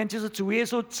心里面，就是主耶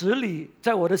稣治理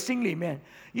在我的心里面。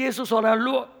耶稣说呢，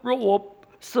若我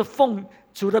是奉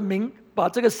主的名把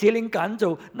这个邪灵赶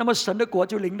走，那么神的国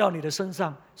就临到你的身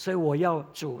上。所以我要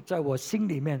主在我心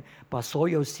里面把所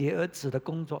有邪恶子的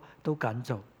工作都赶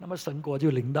走，那么神国就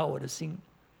临到我的心。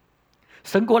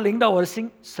神国临到我的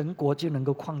心，神国就能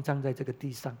够扩张在这个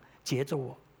地上，接着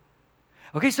我。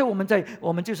OK， 所以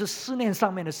我们就是思念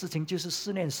上面的事情，就是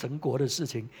思念神国的事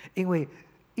情，因为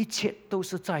一切都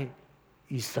是在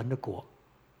以神的国，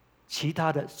其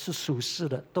他的是属世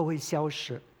的都会消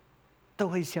失，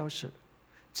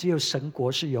只有神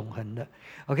国是永恒的。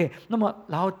OK， 那么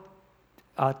然后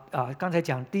刚才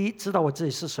讲第一，知道我自己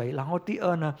是谁，然后第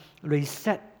二呢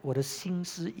 ，reset 我的心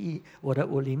思意，我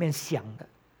里面想的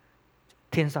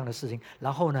天上的事情。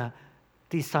然后呢，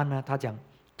第三呢，他讲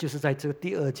就是在这个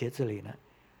第二节这里呢，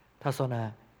他说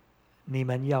呢，你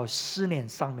们要思念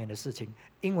上面的事情。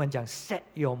英文讲 set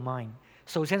your mind，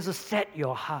 首先是 set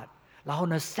your heart， 然后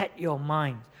呢 set your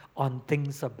mind on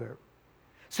things above。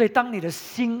所以当你的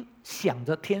心想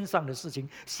着天上的事情，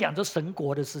想着神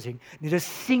国的事情，你的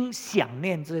心想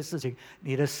念这些事情，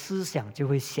你的思想就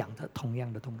会想着同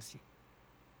样的东西。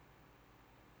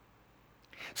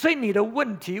所以你的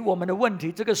问题，我们的问题，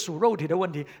这个属肉体的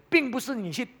问题，并不是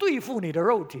你去对付你的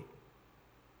肉体。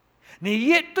你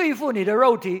越对付你的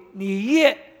肉体，你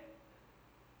越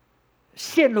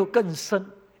陷入更深，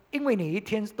因为你一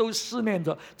天都思念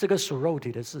着这个属肉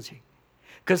体的事情。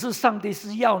可是上帝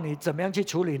是要你怎么样去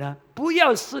处理呢？不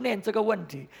要思念这个问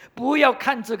题，不要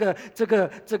看这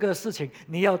个事情，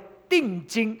你要定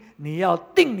睛，你要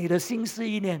定你的心思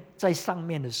意念在上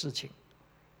面的事情。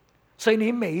所以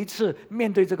你每一次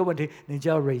面对这个问题，你就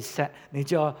要 reset， 你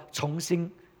就要重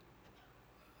新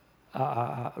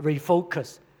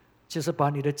refocus， 就是把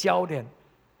你的焦点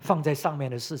放在上面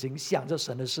的事情，想着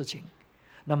神的事情。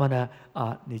那么呢，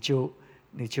你就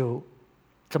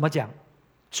怎么讲？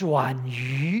转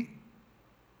移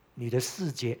你的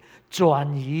视觉，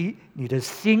转移你的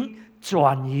心，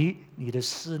转移你的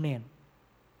思念，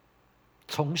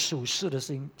从属世的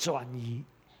事情转移。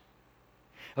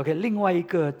OK， 另外一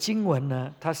个经文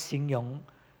呢，它形容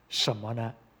什么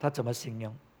呢？它怎么形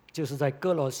容？就是在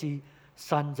歌罗西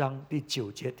3章第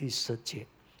9节、第10节。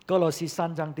歌罗西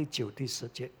3章第9、第10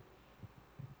节。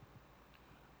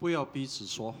不要彼此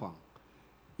说谎，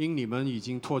因你们已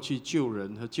经脱去旧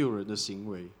人和旧人的行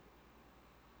为，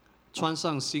穿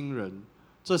上新人。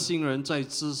这新人在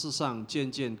知识上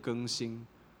渐渐更新，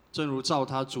正如照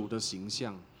他主的形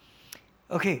象。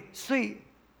OK， 所以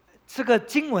这个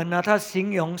经文呢，它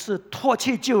形容是脱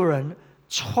去旧人，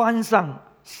穿上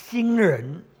新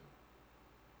人。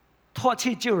脱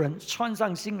去旧人，穿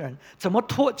上新人。怎么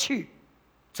脱去？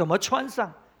怎么穿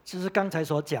上？就是刚才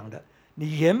所讲的。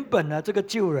你原本呢这个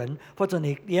旧人，或者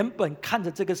你原本看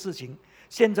着这个事情，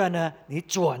现在呢你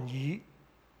转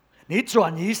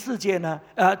移世界呢，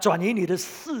转移你的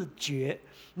视觉，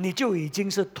你就已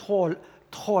经是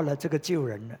脱了这个旧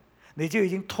人了，你就已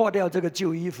经脱掉这个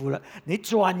旧衣服了。你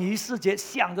转移视觉，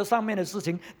想着上面的事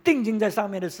情，定睛在上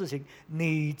面的事情，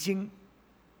你已经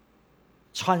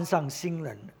穿上新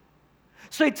人了。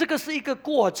所以这个是一个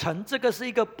过程，这个是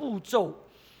一个步骤。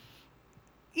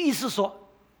意思说，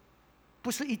不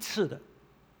是一次的，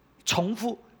重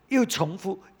复又重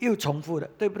复又重复的，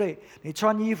对不对？你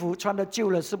穿衣服穿的旧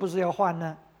了，是不是要换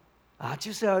呢？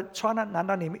就是要穿了，难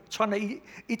道你穿了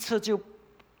一次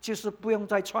就是不用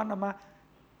再穿了吗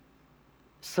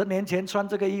？10年前穿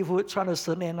这个衣服穿了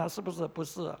10年了，是不是？不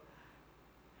是。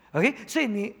OK， 所以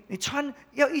你穿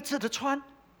要一直的穿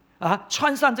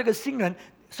穿上这个新人，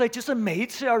所以就是每一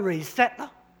次要 reset 了，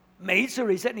每一次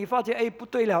reset， 你发觉不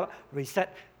对了 ，reset。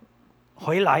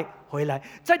回来，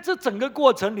在这整个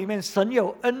过程里面，神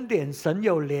有恩典，神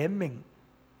有怜悯，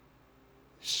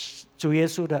主耶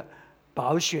稣的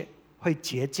宝血会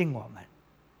洁净我们。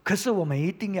可是我们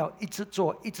一定要一直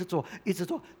做，一直做，一直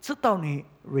做，直到你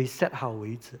reset 好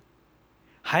为止。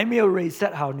还没有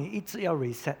reset 好，你一直要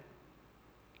reset，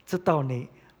 直到你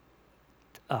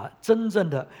真正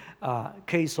的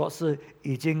可以说是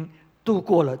已经度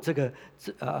过了这个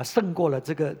胜过了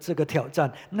这个挑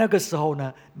战，那个时候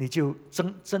呢，你就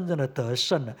真正的得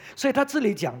胜了。所以他这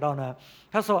里讲到呢，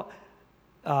他说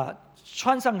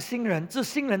穿上新人，这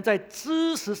新人在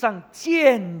知识上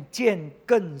渐渐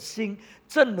更新，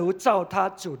正如照他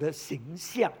主的形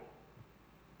象，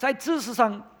在知识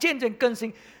上渐渐更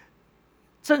新，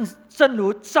正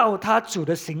如照他主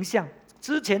的形象。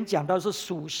之前讲到是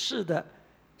属世的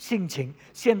性情，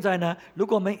现在呢，如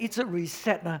果我们一直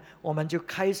reset 呢，我们就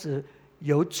开始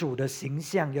有主的形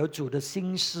象，有主的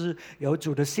心思，有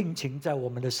主的性情在我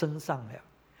们的身上了。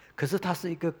可是它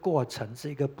是一个过程，是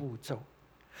一个步骤，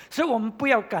所以我们不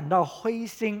要感到灰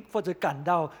心或者感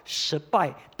到失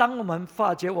败。当我们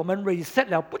发觉我们 reset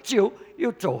了不久，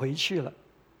又走回去了，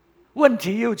问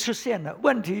题又出现了，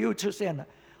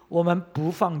我们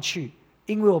不放弃，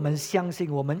因为我们相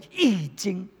信我们已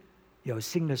经有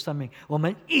新的生命，我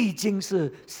们已经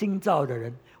是新造的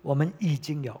人，我们已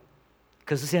经有。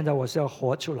可是现在我是要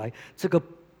活出来，这个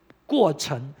过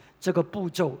程，这个步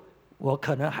骤，我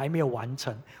可能还没有完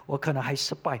成，我可能还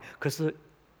失败，可是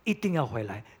一定要回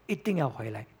来，一定要回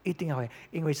来，一定要回来，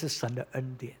因为是神的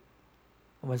恩典，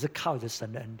我们是靠着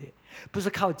神的恩典，不是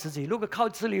靠自己。如果靠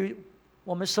自己，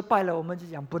我们失败了，我们就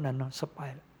讲不能了，失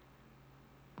败了，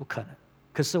不可能。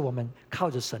可是我们靠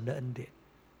着神的恩典，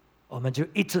我们就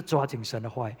一直抓紧神的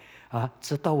话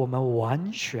直到我们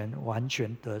完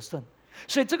全得胜。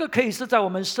所以这个可以是在我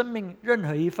们生命任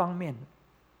何一方面，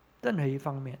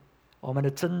我们的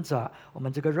挣扎，我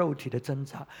们这个肉体的挣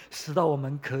扎，使到我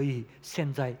们可以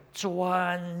现在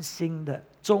专心的、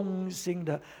忠心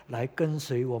的来跟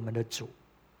随我们的主。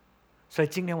所以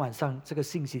今天晚上这个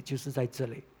信息就是在这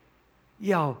里，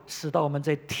要使到我们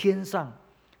在天上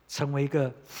成为一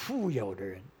个富有的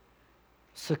人，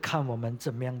是看我们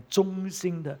怎么样忠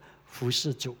心的服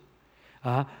侍主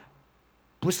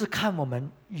不是看我们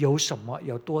有什么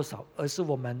有多少，而是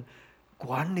我们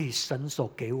管理神所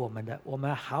给我们的，我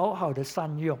们好好的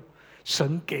善用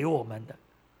神给我们的，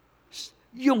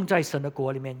用在神的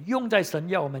国里面，用在神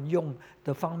要我们用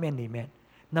的方面里面。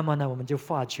那么呢，我们就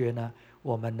发觉呢，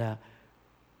我们呢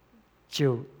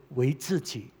就为自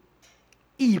己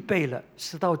预备了，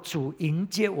直到主迎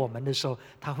接我们的时候，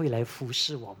他会来服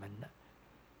侍我们的，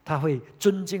他会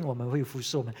尊敬我们，会服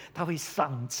侍我们，他会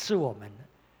赏赐我们的，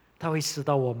他会使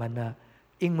到我们呢，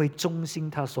因为忠心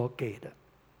他所给的，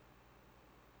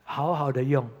好好的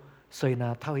用，所以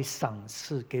呢，他会赏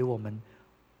赐给我们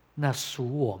那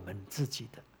属我们自己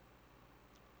的，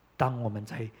当我们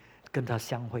在跟他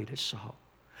相会的时候。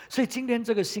所以今天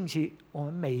这个信息，我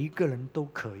们每一个人都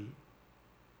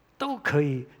可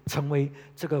以成为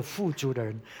这个富足的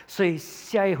人。所以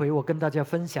下一回我跟大家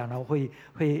分享了，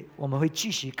我们会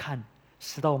继续看，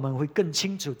使到我们会更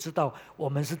清楚知道我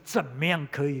们是怎么样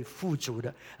可以富足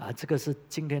的这个是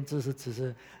今天只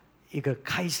是一个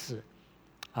开始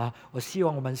我希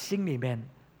望我们心里面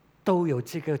都有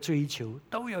这个追求，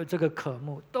都有这个渴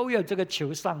慕，都有这个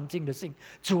求上进的心。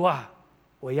主啊，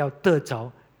我要得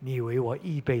着你为我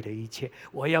预备的一切，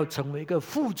我要成为一个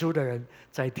富足的人，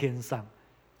在天上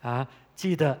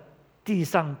记得地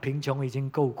上贫穷已经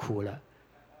够苦了，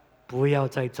不要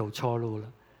再走错路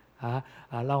了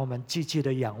让我们继续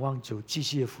的仰望主，继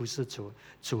续的服侍主。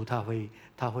主他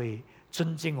会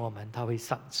尊敬我们，他会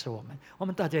赏赐我们。我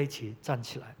们大家一起站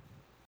起来。